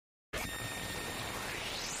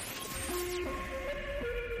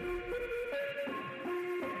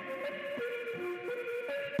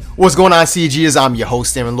What's going on, CGs? I'm your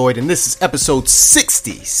host, Aaron Lloyd, and this is episode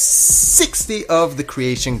 60 of The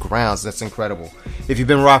Creation Grounds. That's incredible. If you've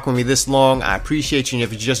been rocking with me this long, I appreciate you, and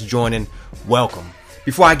if you're just joining, welcome.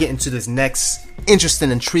 Before I get into this next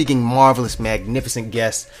interesting, intriguing, marvelous, magnificent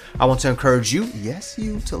guest, I want to encourage you, yes,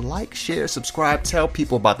 you, to like, share, subscribe, tell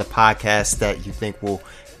people about the podcast that you think will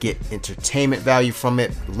get entertainment value from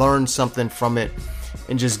it, learn something from it,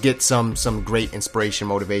 and just get some great inspiration,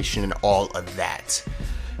 motivation, and all of that.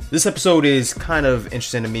 This episode is kind of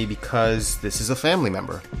interesting to me because this is a family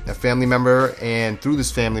member, and through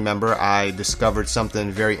this family member, I discovered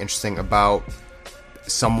something very interesting about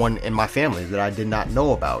someone in my family that I did not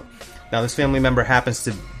know about. Now, this family member happens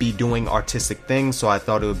to be doing artistic things, so I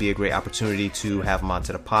thought it would be a great opportunity to have him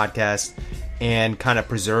onto the podcast and kind of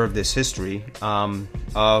preserve this history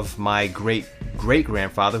of my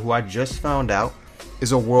great-great-grandfather, who I just found out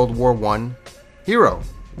is a World War I hero,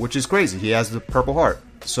 which is crazy. He has the Purple Heart.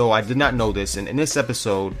 So I did not know this, and in this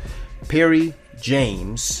episode, Perry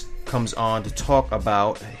James comes on to talk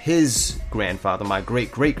about his grandfather, my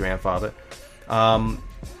great-great-grandfather,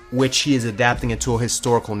 which he is adapting into a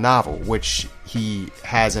historical novel, which he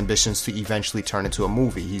has ambitions to eventually turn into a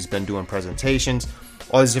movie. He's been doing presentations,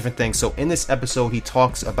 all these different things. So in this episode, he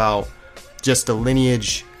talks about just the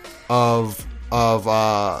lineage of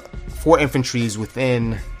 4 infantries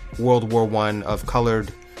within World War I, of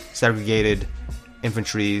colored, segregated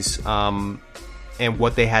infantries, and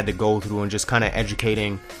what they had to go through, and just kind of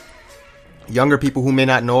educating younger people who may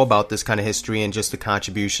not know about this kind of history and just the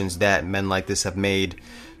contributions that men like this have made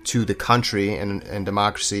to the country and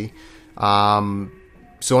democracy.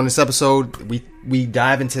 So in this episode, we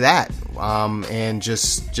dive into that, and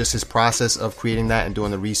just his process of creating that and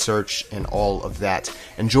doing the research and all of that.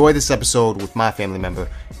 Enjoy this episode with my family member,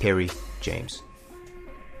 Perry James.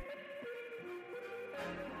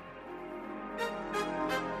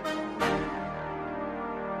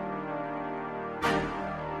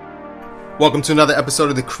 Welcome to another episode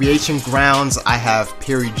of The Creation Grounds. I have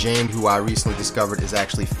Perry James, who I recently discovered is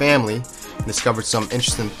actually family. Discovered some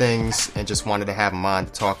interesting things and just wanted to have him on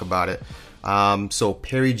to talk about it. So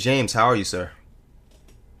Perry James, how are you, sir?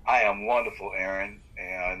 I am wonderful, Aaron,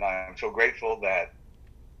 and I am so grateful that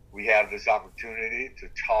we have this opportunity to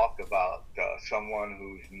talk about someone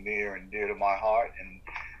who's near and dear to my heart. And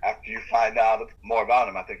after you find out more about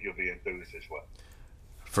him, I think you'll be enthused as well.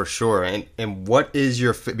 For sure. And what is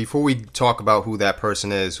your, before we talk about who that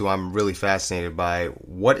person is, who I'm really fascinated by,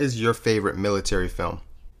 what is your favorite military film?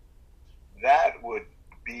 That would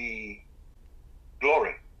be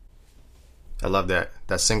Glory. I love that.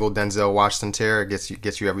 That single Denzel Washington tear gets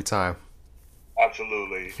you every time.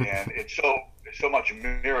 Absolutely. And it so much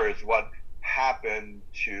mirrors what happened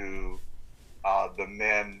to the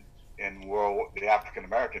men in the African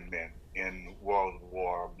American men in World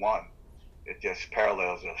War I. It just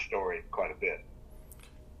parallels the story quite a bit.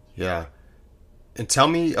 Yeah. And tell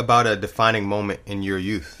me about a defining moment in your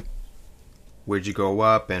youth. Where'd you grow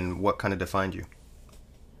up and what kind of defined you?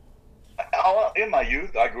 In my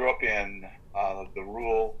youth, I grew up in the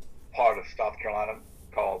rural part of South Carolina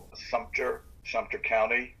called Sumter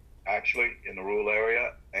County, actually, in the rural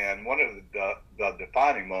area. And one of the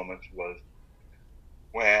defining moments was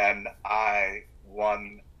when I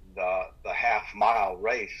won the half-mile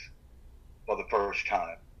race for the first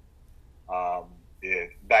time.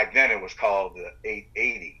 Back then it was called the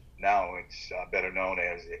 880. Now it's better known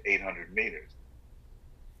as the 800 meters.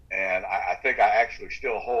 And I think I actually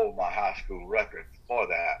still hold my high school record for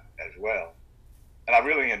that as well. And I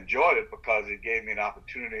really enjoyed it because it gave me an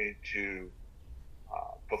opportunity to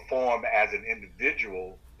perform as an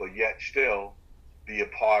individual, but yet still be a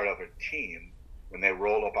part of a team when they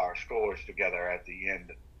roll up our scores together at the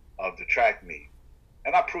end of the track meet.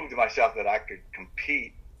 And I proved to myself that I could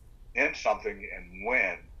compete in something and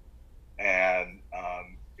win, and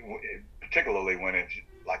particularly when it's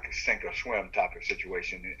like a sink or swim type of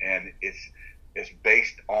situation, and it's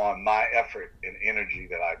based on my effort and energy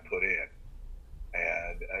that I put in.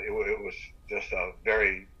 And it was just a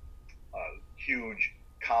very huge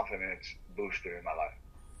confidence booster in my life.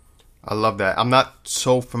 I love that. I'm not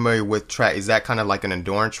so familiar with track. Is that kind of like an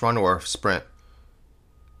endurance run or a sprint?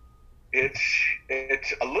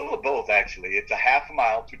 It's a little of both, actually. It's a half a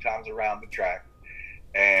mile 2 times around the track,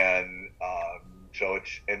 and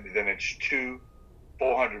then it's 2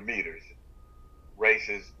 400 meters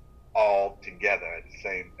races all together at the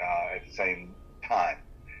same time,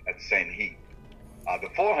 at the same heat. The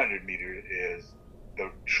 400 meters is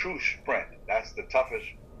the true sprint. That's the toughest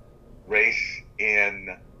race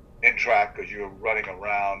in track, because you're running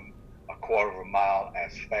around a quarter of a mile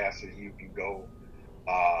as fast as you can go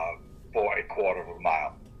for a quarter of a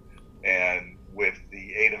mile. And with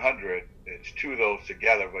the 800, it's two of those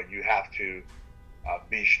together, but you have to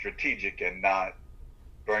be strategic and not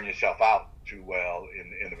burn yourself out too well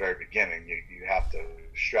in the very beginning. You have to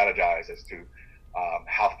strategize as to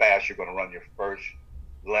how fast you're going to run your first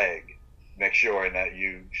leg. Make sure that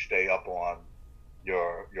you stay up on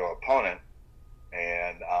your opponent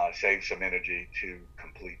and save some energy to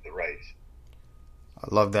complete the race. I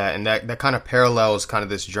love that, and that kind of parallels kind of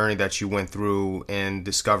this journey that you went through in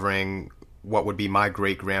discovering what would be my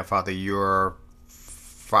great grandfather, your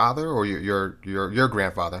father, or your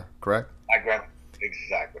grandfather, correct? My grandfather,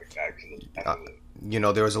 exactly. You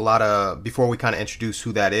know, there was a lot of, before we kind of introduce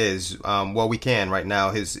who that is. Well, we can right now.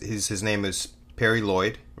 His name is Perry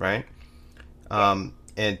Lloyd, right?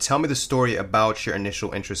 And tell me the story about your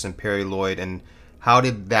initial interest in Perry Lloyd, and how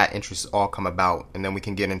did that interest all come about, and then we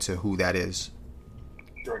can get into who that is.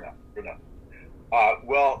 Sure enough.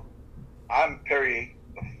 Well, I'm Perry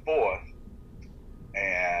the Fourth,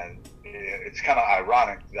 and it's kind of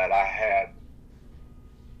ironic that I had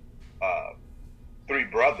three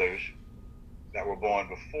brothers that were born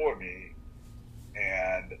before me,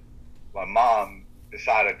 and my mom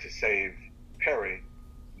decided to save Perry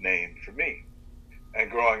name for me. And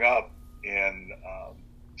growing up in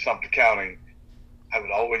Sumter County, I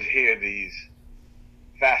would always hear these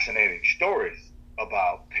fascinating stories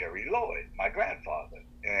about Perry Lloyd, my grandfather.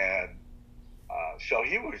 And so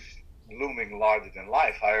he was looming larger than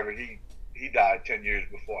life. However, he died 10 years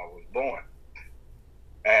before I was born.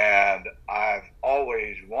 And I've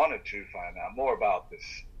always wanted to find out more about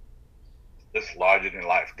this larger than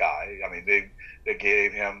life guy. I mean, they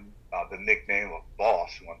gave him the nickname of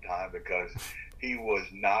Boss one time because he was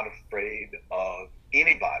not afraid of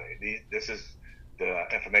anybody. This is the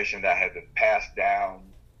information that had been passed down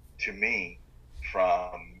to me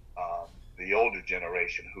from the older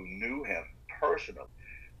generation who knew him personally.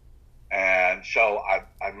 And so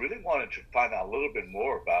I really wanted to find out a little bit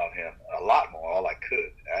more about him, a lot more, all I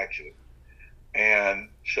could, actually. And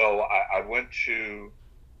so I went to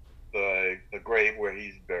the grave where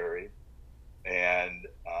he's buried, and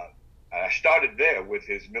I started there with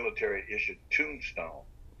his military-issued tombstone.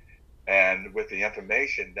 And with the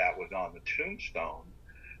information that was on the tombstone,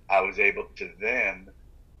 I was able to then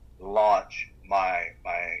launch my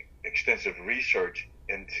extensive research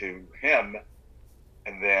into him.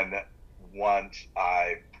 And then once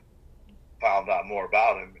I found out more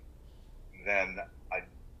about him, then I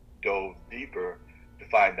dove deeper to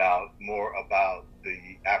find out more about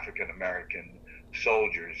the African American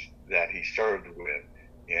soldiers that he served with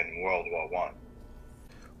in World War I.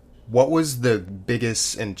 What was the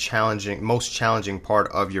biggest and most challenging part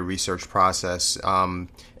of your research process,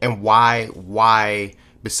 and why,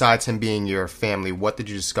 besides him being your family, what did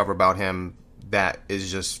you discover about him that is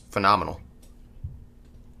just phenomenal?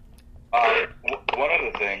 One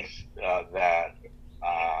of the things that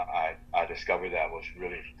I discovered that was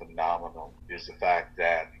really phenomenal is the fact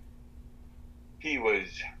that he was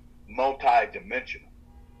multi-dimensional,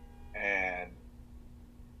 and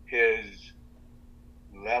his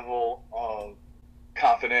level of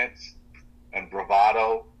confidence and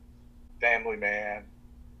bravado, family man,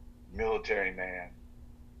 military man,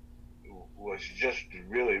 was just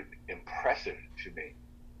really impressive to me.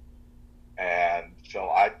 And so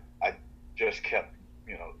I just kept,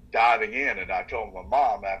 diving in, and I told my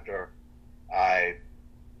mom after I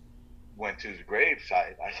went to the grave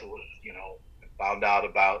site, I said, well, found out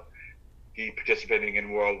about he participating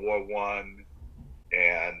in World War One,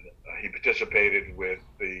 and he participated with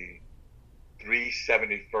the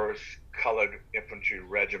 371st Colored Infantry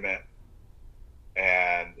Regiment,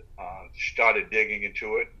 and started digging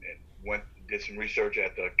into it, and did some research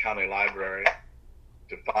at the county library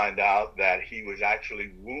to find out that he was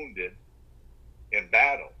actually wounded in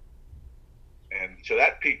battle. And so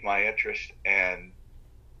that piqued my interest, and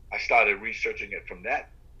I started researching it from that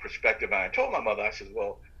perspective. And I told my mother, I said,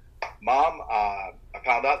 well, Mom, I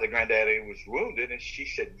found out that Granddaddy was wounded. And she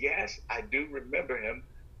said, yes, I do remember him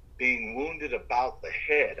being wounded about the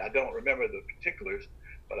head. I don't remember the particulars,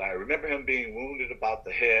 but I remember him being wounded about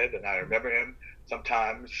the head, and I remember him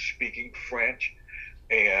sometimes speaking French.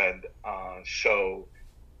 And so,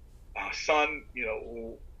 son,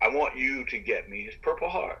 I want you to get me his Purple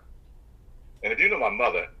Heart. And if you know my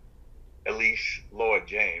mother, Elise Lloyd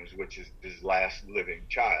James, which is his last living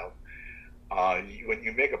child, when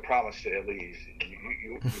you make a promise to Elise,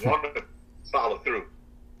 you want to follow through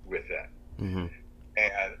with that. Mm-hmm.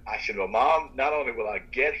 And I said, well, Mom, not only will I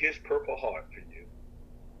get his Purple Heart for you,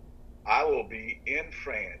 I will be in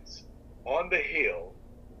France on the hill,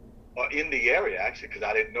 or in the area, actually, because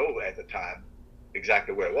I didn't know at the time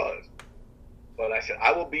exactly where it was. But I said,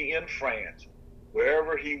 I will be in France,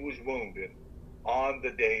 wherever he was wounded, on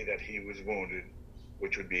the day that he was wounded,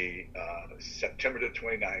 which would be September the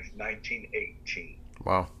 29th, 1918.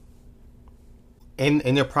 Wow.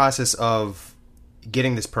 In the process of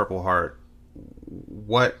getting this Purple Heart,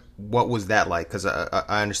 what was that like? Because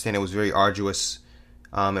I understand it was very arduous,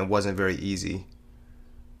 and wasn't very easy.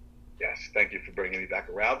 Yes, thank you for bringing me back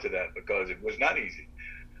around to that, because it was not easy.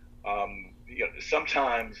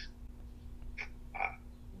 Sometimes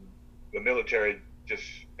the military, just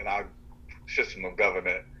in our system of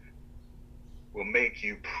government, will make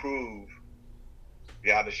you prove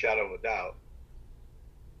beyond a shadow of a doubt,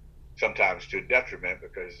 sometimes to a detriment,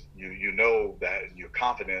 because you know that you're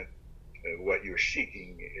confident that what you're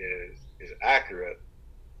seeking is accurate.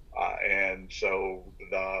 And so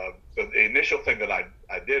the initial thing that I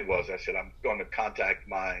did was I said, I'm going to contact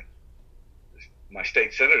my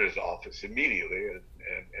state senator's office immediately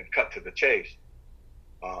and cut to the chase,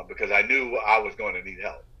 because I knew I was going to need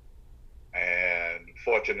help. And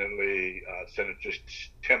fortunately, Senator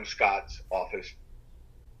Tim Scott's office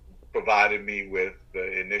provided me with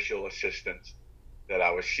the initial assistance that I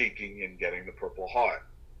was seeking in getting the Purple Heart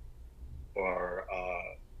for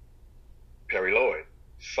Perry Lloyd,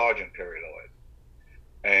 Sergeant Perry Lloyd.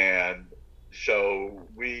 And so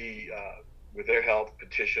we, with their help,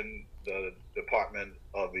 petitioned the Department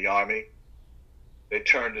of the Army. They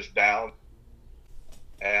turned us down.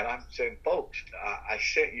 And I'm saying, folks, I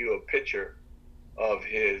sent you a picture of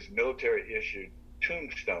his military-issued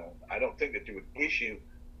tombstone. I don't think that you would issue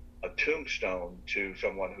a tombstone to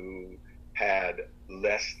someone who had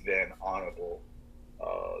less than honorable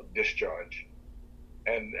discharge.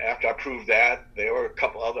 And after I proved that, there were a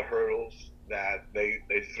couple other hurdles that they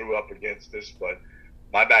threw up against us. But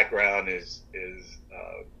my background is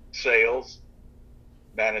sales,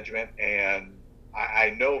 management, and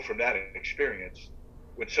I know from that experience,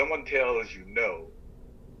 when someone tells you no,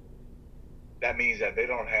 that means that they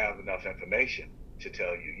don't have enough information to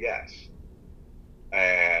tell you yes.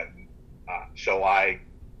 And so I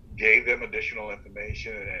gave them additional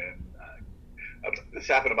information, and this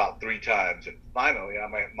happened about 3 times. And finally,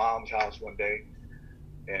 I'm at Mom's house one day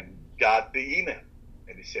and got the email,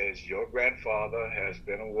 and it says, your grandfather has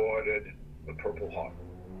been awarded the Purple Heart.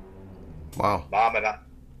 Wow.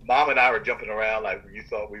 Mom and I were jumping around like you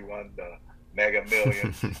thought we won the Mega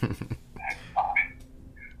Millions.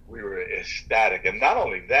 We were ecstatic. And not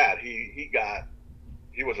only that, he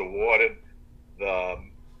was awarded the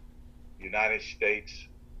United States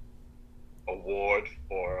Award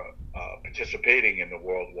for participating in the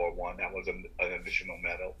World War I. That was an additional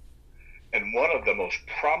medal. And one of the most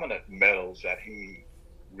prominent medals that he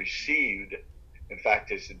received, in fact,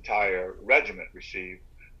 his entire regiment received,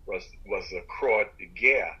 was the Croix de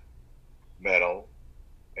Guerre medal.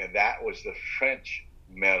 And that was the French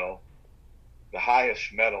medal, the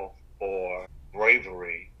highest medal for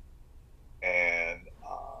bravery and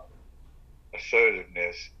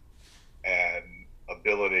assertiveness and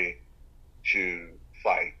ability to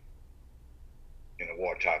fight in a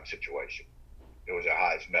wartime situation. It was their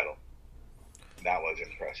highest medal. And that was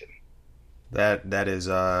impressive. That is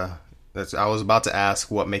that's. I was about to ask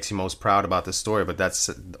what makes you most proud about this story, but that's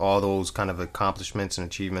all those kind of accomplishments and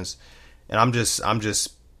achievements. And I'm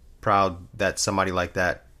just proud that somebody like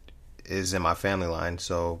that is in my family line.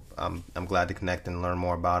 So I'm glad to connect and learn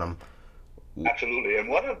more about him. Absolutely. And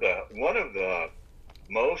one of the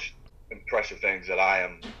most impressive things that I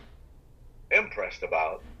am impressed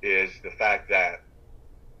about is the fact that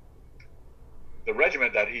the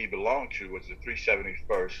regiment that he belonged to was the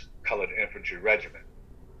 371st Colored Infantry Regiment.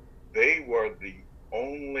 They were the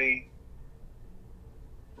only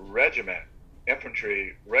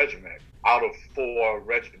infantry regiment out of 4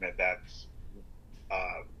 regiments that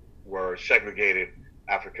were segregated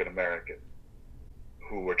African American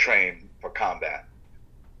who were trained for combat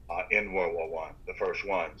in World War I, the first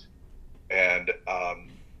ones. And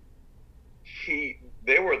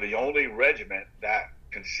they were the only regiment that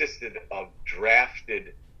consisted of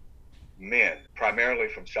drafted men, primarily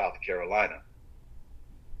from South Carolina.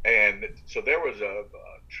 And so there was a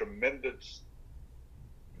tremendous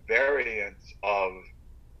variance of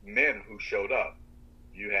men who showed up.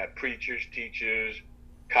 You had preachers, teachers,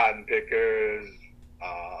 cotton pickers,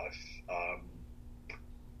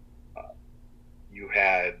 you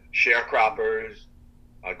had sharecroppers.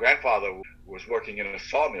 My grandfather was working in a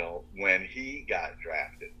sawmill when he got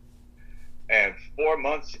drafted. And 4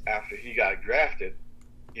 months after he got drafted,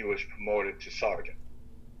 he was promoted to sergeant.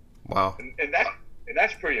 Wow. And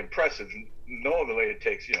that's pretty impressive. Normally it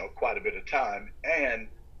takes, quite a bit of time, and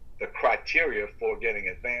the criteria for getting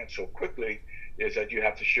advanced so quickly is that you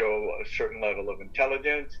have to show a certain level of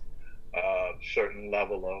intelligence, a certain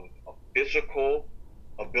level of physical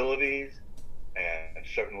abilities, and a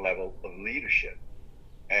certain level of leadership.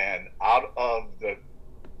 And out of the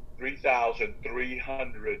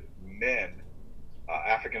 3,300 men,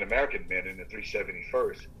 African American men in the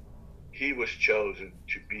 371st, he was chosen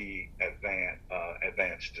to be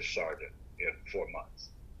advanced to sergeant in 4 months.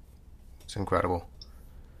 It's incredible.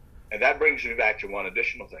 And that brings me back to one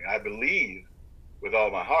additional thing. I believe with all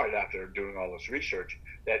my heart, after doing all this research,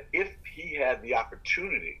 that if he had the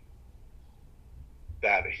opportunity,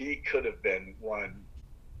 that he could have been one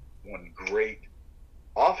great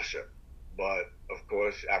officer. But of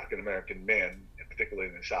course, African American men, particularly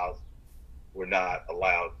in the South, were not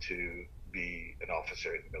allowed to be an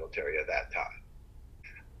officer in the military at that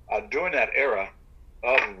time. During that era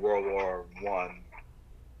of World War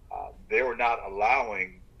I, they were not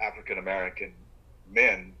allowing African American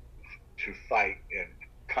men to fight in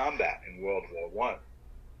combat in World War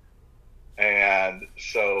I. And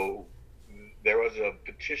so there was a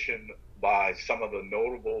petition by some of the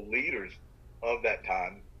notable leaders of that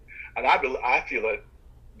time, and I feel that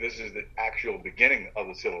this is the actual beginning of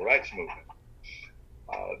the civil rights movement.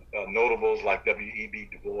 Notables like W.E.B.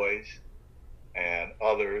 Du Bois and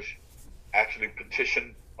others actually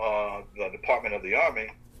petitioned the Department of the Army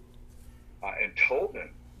and told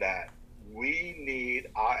them that we need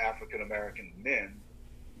our African American men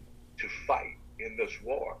to fight in this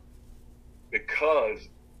war, because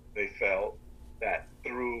they felt that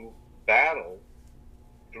through battle,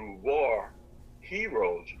 through war,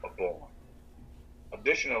 heroes are born.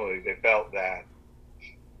 Additionally, they felt that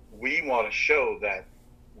we want to show that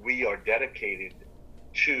we are dedicated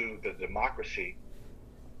to the democracy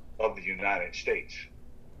of the United States,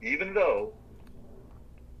 even though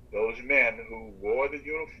those men who wore the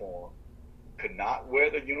uniform could not wear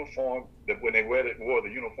the uniform, when they wore the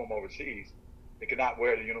uniform overseas, they could not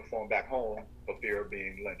wear the uniform back home for fear of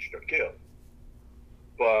being lynched or killed.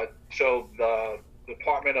 But so the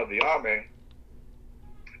Department of the Army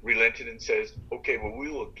relented and says, okay, well, we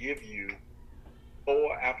will give you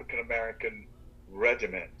 4 African American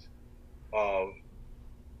regiments of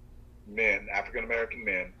men, African American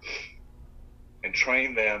men, and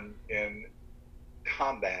train them in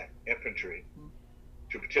combat infantry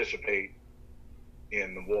to participate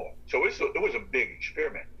in the war. So it was a big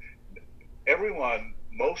experiment. Everyone,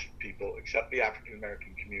 most people, except the African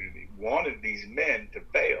American community, wanted these men to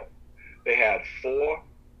fail. They had 4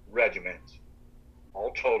 regiments,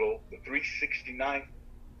 all total, the 369th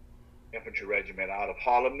Infantry Regiment out of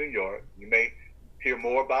Harlem, New York. You may hear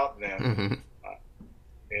more about them. Mm-hmm.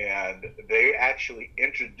 And they actually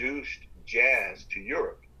introduced jazz to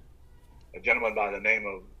Europe. A gentleman by the name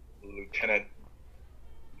of Lieutenant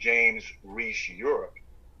James Reese Europe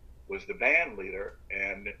was the band leader,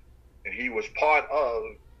 and he was part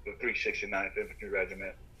of the 369th Infantry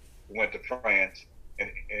Regiment, who went to France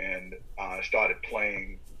and started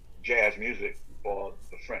playing jazz music for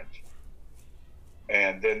the French.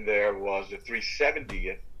 And then there was the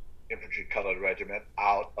 370th Infantry Colored Regiment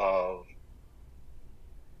out of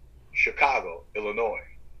Chicago, Illinois.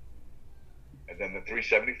 And then the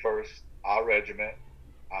 371st, our regiment,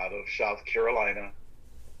 out of South Carolina.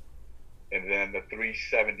 And then the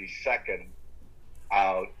 372nd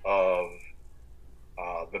out of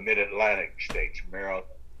the Mid-Atlantic states, Maryland,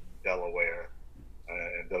 Delaware,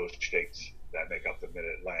 and those states that make up the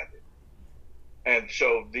Mid-Atlantic. And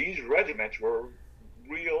so these regiments were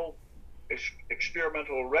real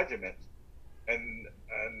experimental regiments, and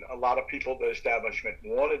a lot of people at the establishment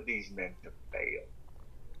wanted these men to fail.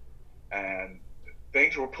 And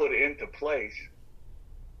things were put into place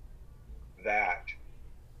that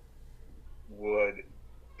would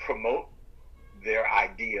promote their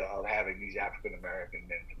idea of having these African American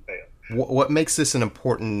men to fail. What makes this an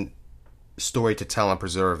important story to tell and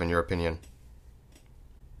preserve, in your opinion?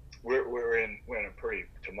 We're in a pretty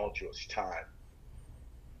tumultuous time,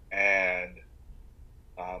 and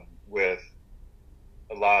with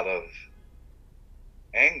a lot of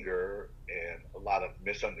anger and a lot of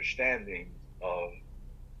misunderstanding of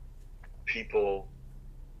people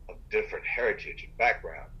of different heritage and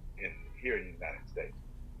background here in the United States.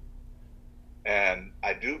 And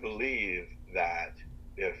I do believe that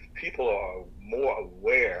if people are more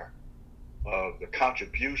aware of the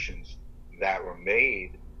contributions that were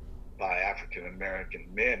made by African American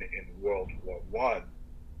men in World War I,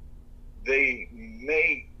 they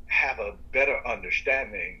may have a better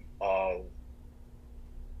understanding of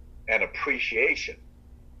and appreciation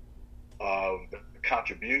of the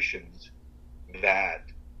contributions that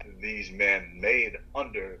these men made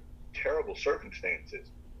under terrible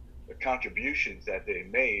circumstances the contributions that they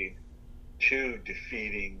made to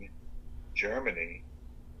defeating Germany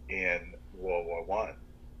in World War One.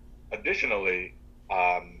 Additionally,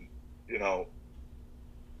 you know,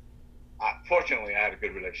 fortunately, I had a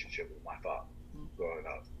good relationship with my father growing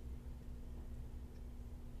up.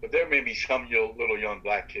 But there may be some little young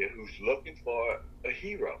black kid who's looking for a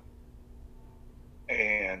hero.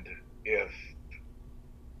 And if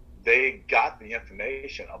they got the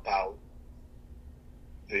information about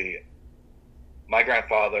my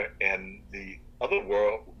grandfather and the other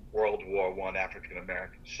World War One African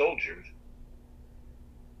American soldiers,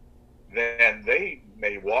 then they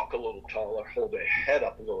may walk a little taller, hold their head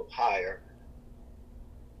up a little higher,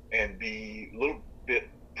 and be a little bit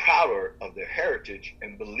prouder of their heritage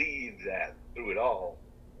and believe that through it all,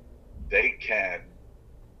 they can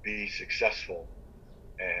be successful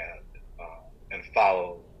and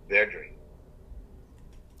follow their dream.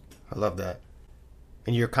 I love that.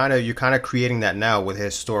 And you're kind of creating that now with a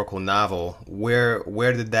historical novel. Where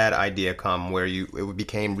did that idea come? Where it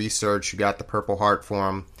became research, you got the Purple Heart for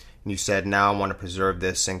 'em, and you said, now I want to preserve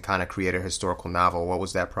this and kind of create a historical novel. What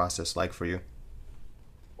was that process like for you?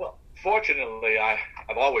 Well, fortunately,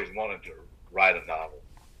 I've always wanted to write a novel.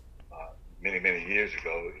 Many years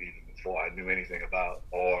ago, even before I knew anything about,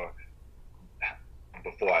 or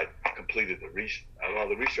before I completed the research. Well,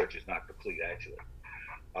 the research is not complete, actually.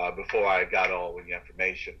 Before I got all the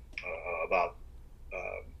information about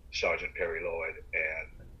Sergeant Perry Lloyd and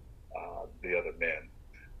the other men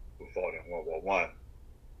who fought in World War One.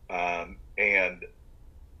 And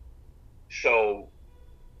so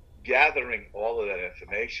gathering all of that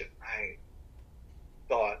information, I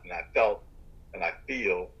thought and I felt and I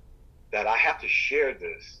feel that I have to share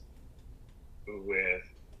this with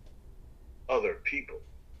other people.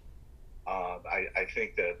 I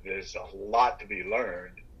think that there's a lot to be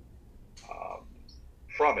learned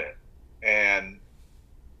from it. And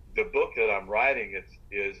the book that I'm writing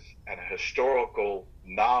is an historical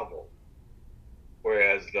novel,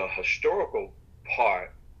 whereas the historical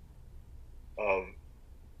part of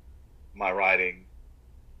my writing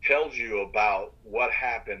tells you about what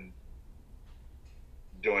happened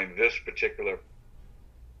during this particular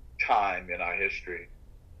time in our history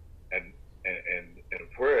and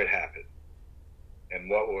where it happened and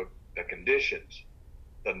what were the conditions.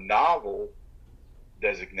 The novel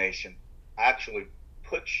designation actually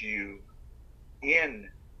puts you in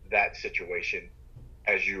that situation.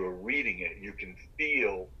 As you are reading it, you can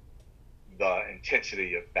feel the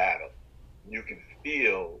intensity of battle. You can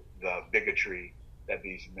feel the bigotry that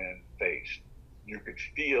these men faced. You could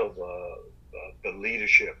feel the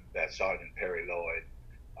leadership that Sergeant Perry Lloyd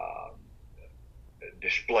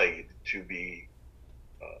displayed to be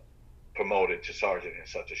promoted to sergeant in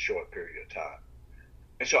such a short period of time.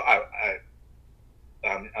 And so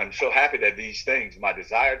I'm so happy that these things, my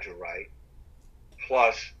desire to write,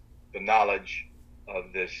 plus the knowledge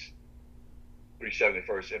of this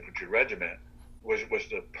 371st Infantry Regiment was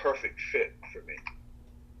the perfect fit for me.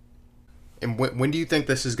 And when do you think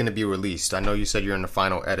this is going to be released? I know you said you're in the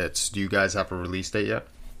final edits. Do you guys have a release date yet?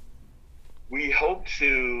 We hope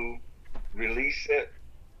to release it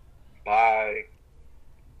by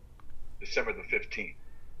December the 15th.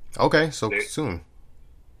 Okay, so soon.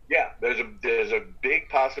 Yeah, there's a big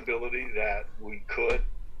possibility that we could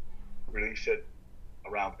release it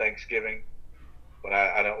around Thanksgiving, but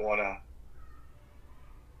I don't want to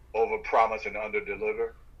overpromise and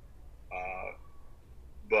underdeliver.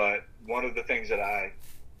 But one of the things that I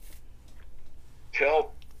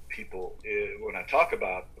tell people when I talk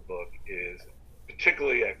about the book is,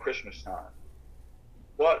 particularly at Christmas time,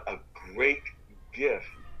 what a great gift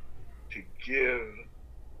to give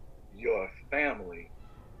your family,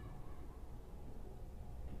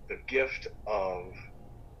 the gift of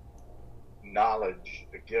knowledge,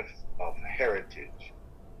 the gift of heritage.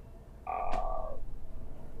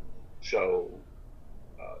 So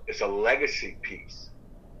it's a legacy piece.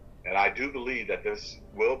 And I do believe that this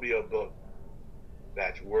will be a book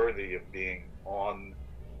that's worthy of being on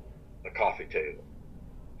the coffee table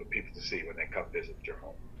for people to see when they come visit your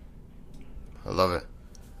home. I love it.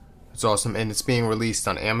 It's awesome, and it's being released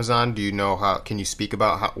on Amazon. Do you know how? Can you speak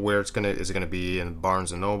about where it's gonna? Is it gonna be in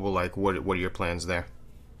Barnes and Noble? Like, what are your plans there?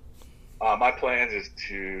 My plans is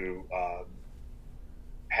to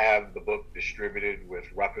have the book distributed with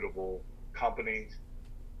reputable companies,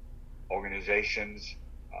 organizations.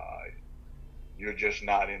 You're just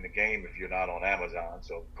not in the game if you're not on Amazon.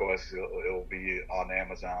 So of course it'll be on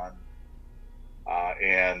Amazon,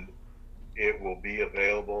 and it will be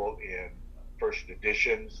available in first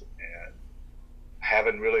editions. And I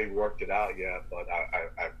haven't really worked it out yet, but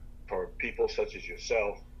I for people such as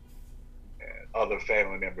yourself and other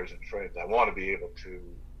family members and friends. I want to be able to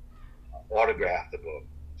autograph the book.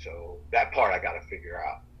 So that part I got to figure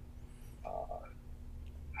out.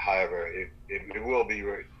 However, it will be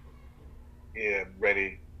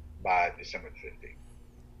ready by December 15th.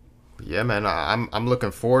 Yeah, man, I'm looking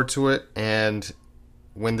forward to it, and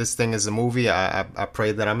when this thing is a movie, I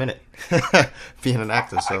pray that I'm in it, being an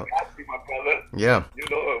actor. So, I got you, my brother. Yeah, you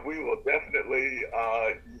know, we will definitely.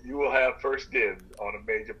 You will have first dibs on a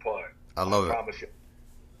major part. I love it. Promise you.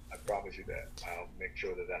 I promise you that. I'll make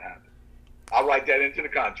sure that happens. I'll write that into the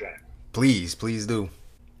contract. Please do.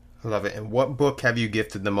 I love it. And what book have you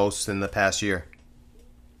gifted the most in the past year?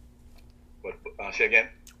 What? Say again.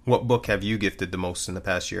 What book have you gifted the most in the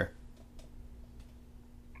past year?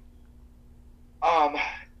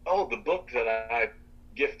 The book that I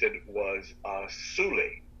gifted was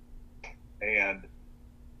Suli, and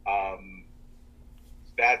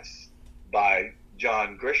that's by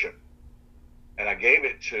John Grisham, and I gave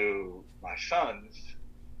it to my sons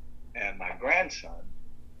and my grandson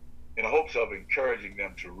in hopes of encouraging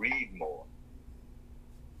them to read more.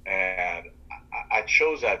 And I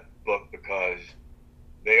chose that book because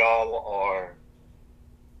they all are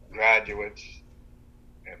graduates,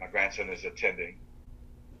 and my grandson is attending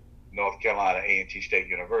North Carolina A&T State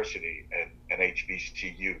University and an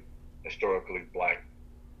HBCU, historically black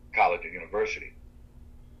college or university.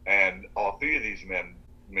 And all three of these men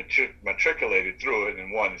matriculated through it,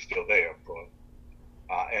 and one is still there, of course.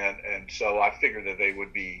 And so I figured that they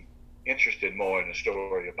would be interested more in a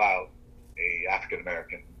story about a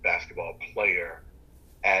African-American basketball player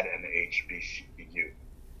at an HBCU.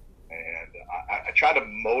 And I try to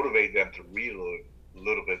motivate them to read a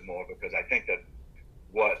little bit more, because I think that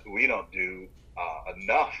what we don't do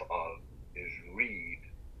enough of is read.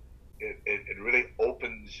 It really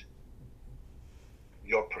opens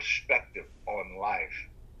your perspective on life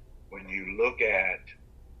when you look at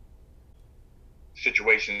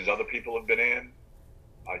situations other people have been in.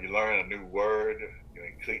 You learn a new word,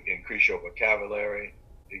 you increase your vocabulary.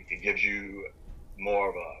 It gives you more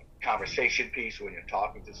of a conversation piece when you're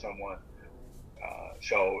talking to someone.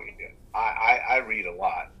 So I read a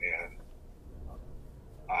lot, and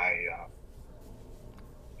I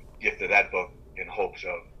gifted that book in hopes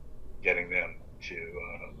of getting them to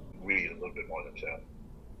read a little bit more themselves.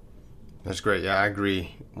 That's great. Yeah, I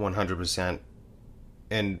agree 100%.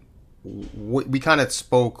 And we kind of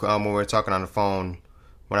spoke when we were talking on the phone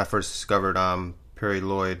when I first discovered Perry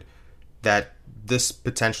Lloyd, that this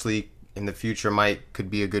potentially in the future could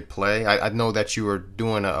be a good play. I know that you were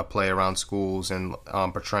doing a play around schools and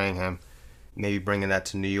portraying him, maybe bringing that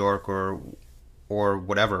to New York or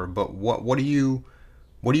whatever. But what are you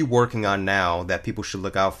working on now that people should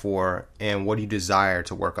look out for, and what do you desire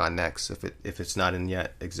to work on next if it's not in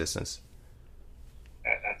yet existence?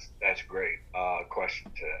 That's great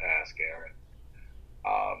question to ask, Aaron.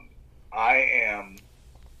 I am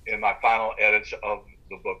in my final edits of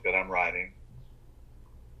the book that I'm writing.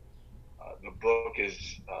 The book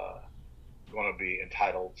is going to be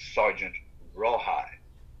entitled Sergeant Rawhide,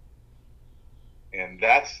 and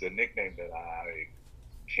that's the nickname that I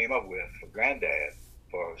came up with for Granddad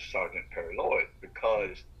for Sergeant Perry Lloyd,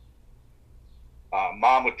 because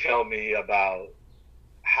Mom would tell me about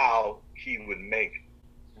how he would make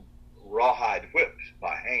rawhide whips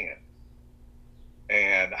by hand,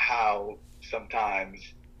 and how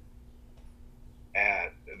sometimes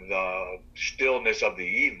at the stillness of the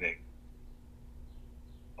evening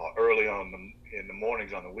or early in the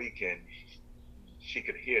mornings on the weekend, she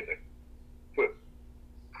could hear the whip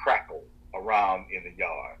crackle around in the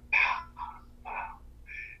yard.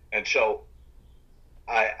 And so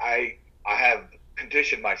I have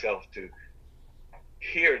conditioned myself to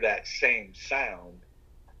hear that same sound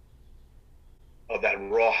of that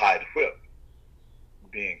rawhide whip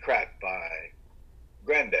being cracked by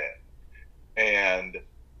Granddad. And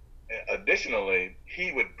additionally,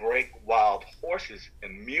 he would break wild horses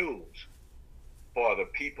and mules for the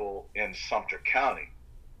people in Sumter County.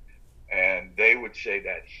 And they would say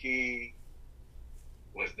that he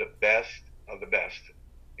was the best of the best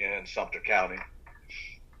in Sumter County.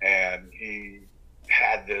 And he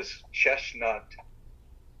had this chestnut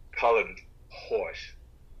colored horse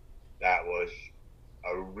that was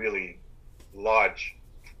a really large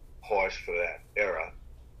horse for that era.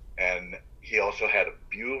 And he also had a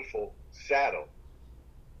beautiful saddle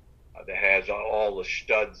that has all the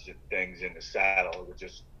studs and things in the saddle. It was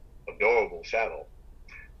just adorable saddle.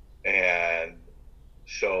 And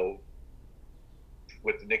so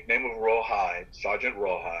with the nickname of Rawhide, Sergeant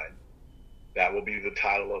Rawhide, that will be the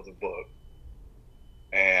title of the book.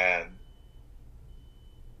 And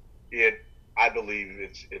I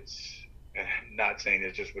believe it's And I'm not saying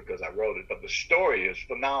it just because I wrote it, but the story is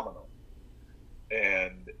phenomenal.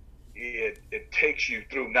 And it takes you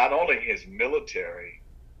through not only his military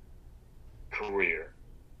career,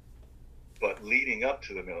 but leading up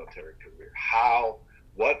to the military career.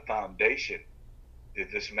 What foundation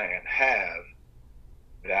did this man have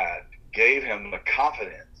that gave him the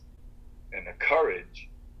confidence and the courage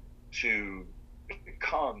to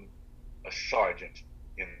become a sergeant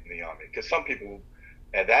in the Army? Because some people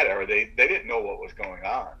at that era, they didn't know what was going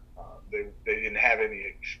on. They didn't have any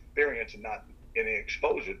experience and not any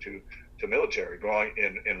exposure to military growing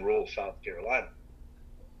in rural South Carolina.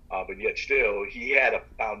 But yet still, he had a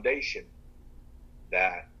foundation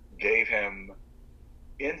that gave him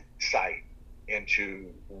insight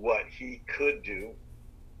into what he could do.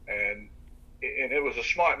 And it was a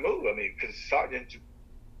smart move. I mean, because sergeants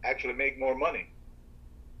actually make more money.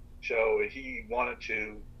 So he wanted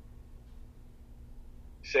to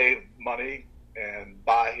save money and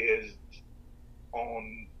buy his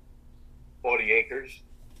own 40 acres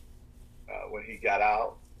when he got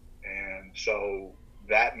out. And so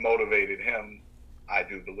that motivated him, I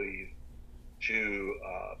do believe, to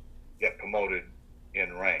get promoted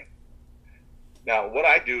in rank. Now, what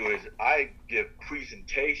I do is I give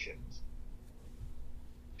presentations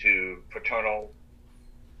to fraternal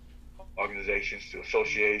organizations, to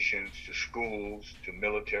associations, to schools, to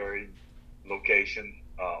military locations.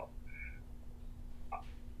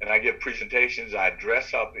 And I give presentations. I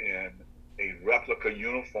dress up in a replica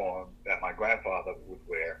uniform that my grandfather would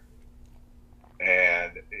wear,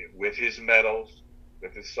 and with his medals,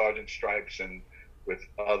 with his sergeant stripes, and with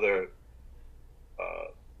other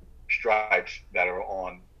stripes that are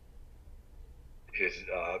on his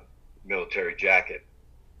military jacket.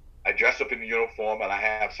 I dress up in the uniform, and I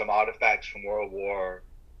have some artifacts from World War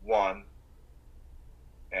I,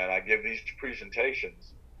 and I give these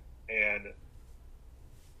presentations. And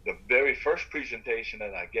the very first presentation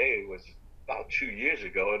that I gave was about 2 years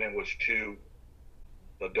ago, and it was to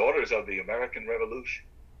the Daughters of the American Revolution.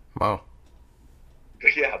 Wow.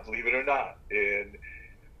 Yeah, believe it or not. And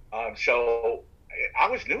so I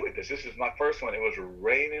was new at this. This is my first one. It was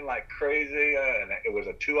raining like crazy, and it was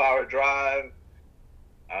a 2-hour drive.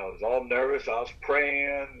 I was all nervous. I was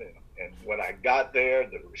praying, and when I got there,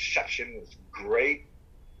 the reception was great.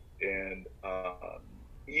 And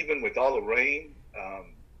even with all the rain,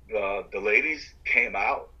 the ladies came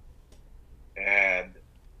out, and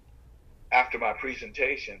after my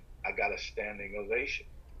presentation, I got a standing ovation.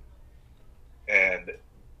 And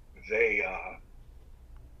they,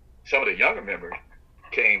 some of the younger members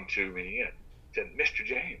came to me and said, "Mr.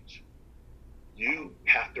 James, you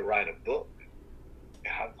have to write a book."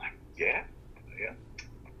 And I'm like, yeah,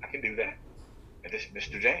 I can do that. And this is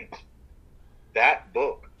Mr. James. That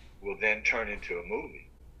book will then turn into a movie.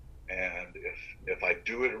 And if I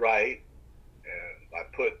do it right, and if I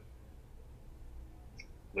put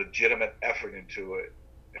legitimate effort into it,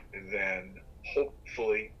 then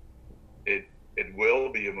hopefully it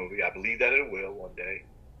will be a movie. I believe that it will one day.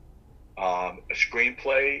 A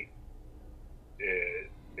screenplay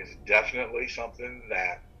is definitely something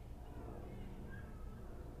that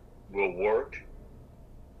will work.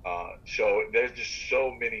 So there's just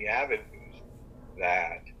so many avenues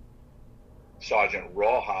that Sergeant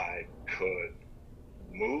Rawhide could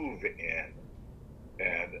move in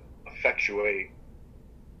and effectuate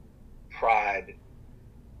pride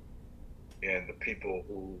in the people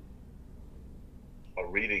who are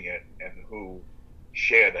reading it and who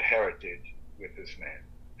share the heritage with this man.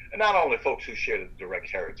 And not only folks who share the direct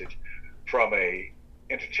heritage, from a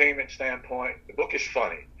entertainment standpoint, the book is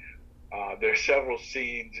funny. There's several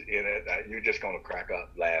scenes in it that you're just going to crack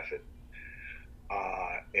up laughing.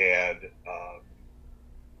 And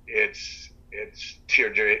it's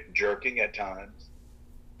tear-jerking at times.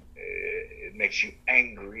 It makes you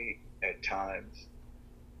angry at times.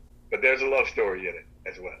 But there's a love story in it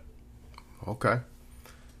as well. Okay.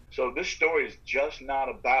 So this story is just not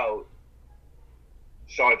about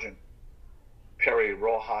Sergeant Perry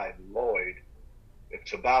Rawhide Lloyd.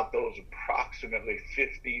 It's about those approximately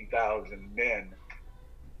 15,000 men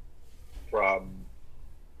from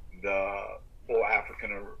the 4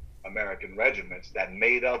 African American regiments that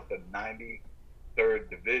made up the 93rd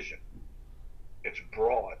Division. It's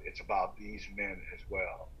broad. It's about these men as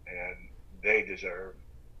well. And they deserve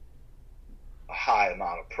a high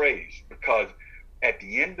amount of praise, because at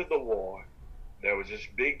the end of the war, there was this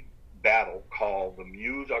big battle called the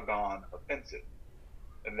Meuse-Argonne Offensive.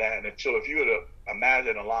 And so if you were to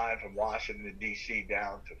imagine a line from Washington, D.C.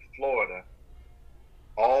 down to Florida,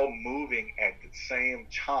 all moving at the same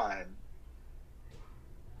time,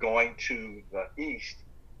 going to the east,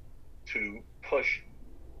 to push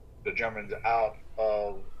the Germans out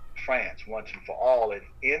of France once and for all and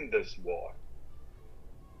end this war.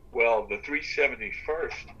 Well, the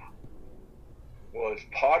 371st was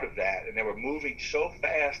part of that, and they were moving so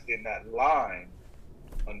fast in that line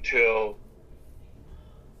until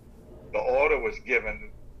the order was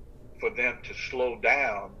given for them to slow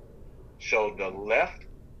down, so the left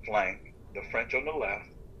flank, the French on the left,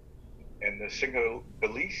 and the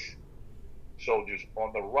Senegalese soldiers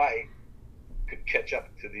on the right could catch up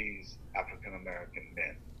to these African American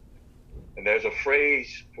men. And there's a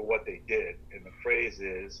phrase for what they did, and the phrase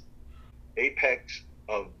is apex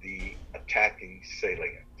of the attacking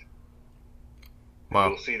salient. Wow.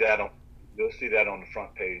 You'll see that on the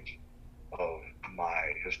front page of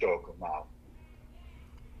my historical novel.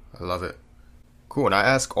 I love it. Cool. And I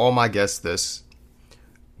ask all my guests this.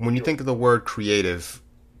 When you think of the word creative,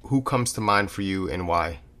 who comes to mind for you and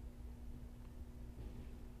why?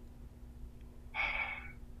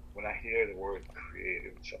 When I hear the word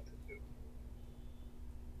creative, it's something new.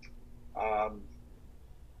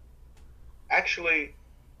 Actually,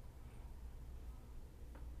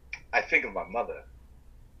 I think of my mother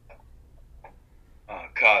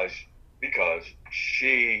because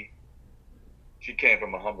she came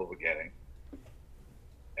from a humble beginning,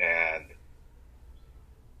 and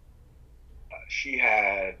she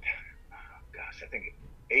had, I think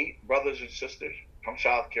 8 brothers and sisters from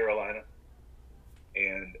South Carolina,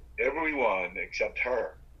 and everyone except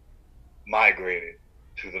her migrated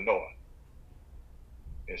to the north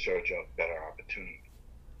in search of better opportunity,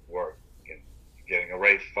 work, and getting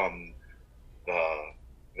away from the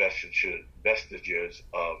vestiges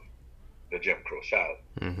of the Jim Crow South.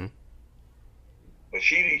 Mm-hmm. But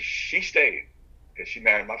she stayed because she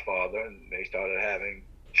married my father, and they started having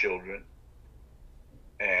children.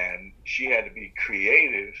 And she had to be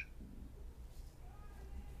creative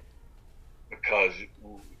because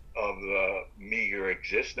of the meager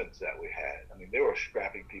existence that we had. I mean, they were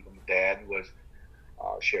scrappy people. My dad was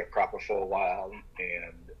sharecropper for a while,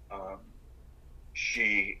 and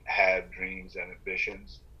she had dreams and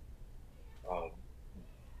ambitions of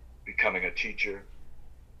becoming a teacher,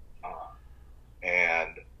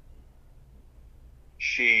 and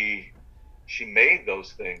she made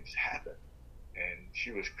those things happen. And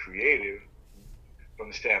she was creative from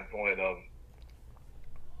the standpoint of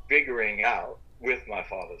figuring out, with my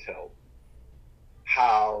father's help,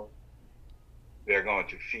 how they're going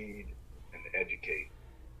to feed and educate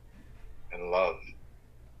and love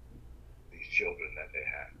these children that they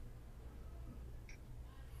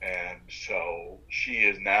have. And so she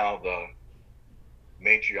is now the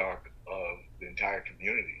matriarch of the entire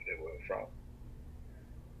community that we're from.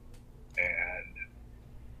 And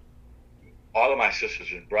all of my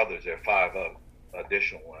sisters and brothers, there are 5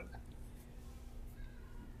 additional ones,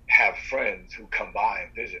 have friends who come by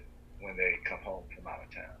and visit when they come home from out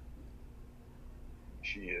of town.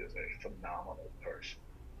 She is a phenomenal person.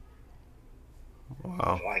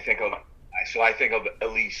 Wow. So I think of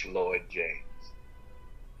Elise Lloyd James.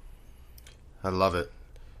 I love it.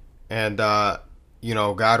 And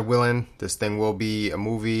God willing, this thing will be a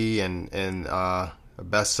movie and a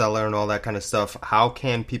bestseller and all that kind of stuff. How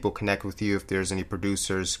can people connect with you if there's any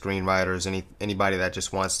producers, screenwriters, anybody that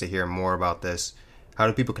just wants to hear more about this? How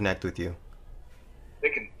do people connect with you? They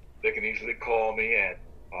can easily call me at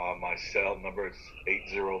my cell number is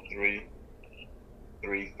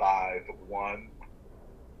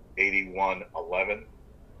 803-351-8111,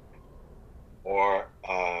 or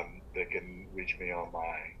they can reach me on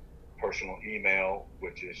my personal email,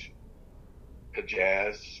 which is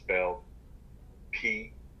Pejaz, spelled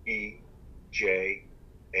PEJAS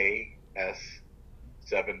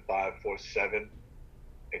 7547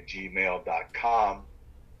 at gmail.com.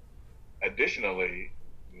 Additionally,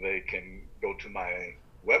 they can go to my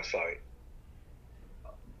website,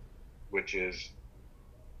 which is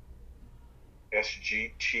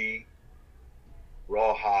SGT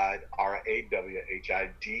Rawhide,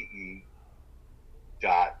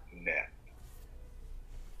 RAWHIDE.net.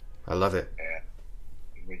 I love it. And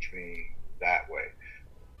you can reach me that way.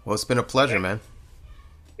 Well, it's been a pleasure, man.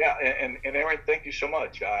 Yeah, and Aaron, thank you so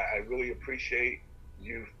much. I really appreciate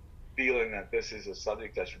you feeling that this is a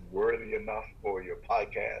subject that's worthy enough for your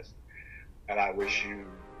podcast. And I wish you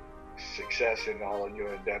success in all of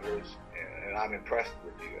your endeavors. And I'm impressed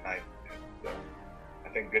with you. And I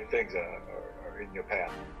think good things are in your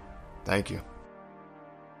path. Thank you.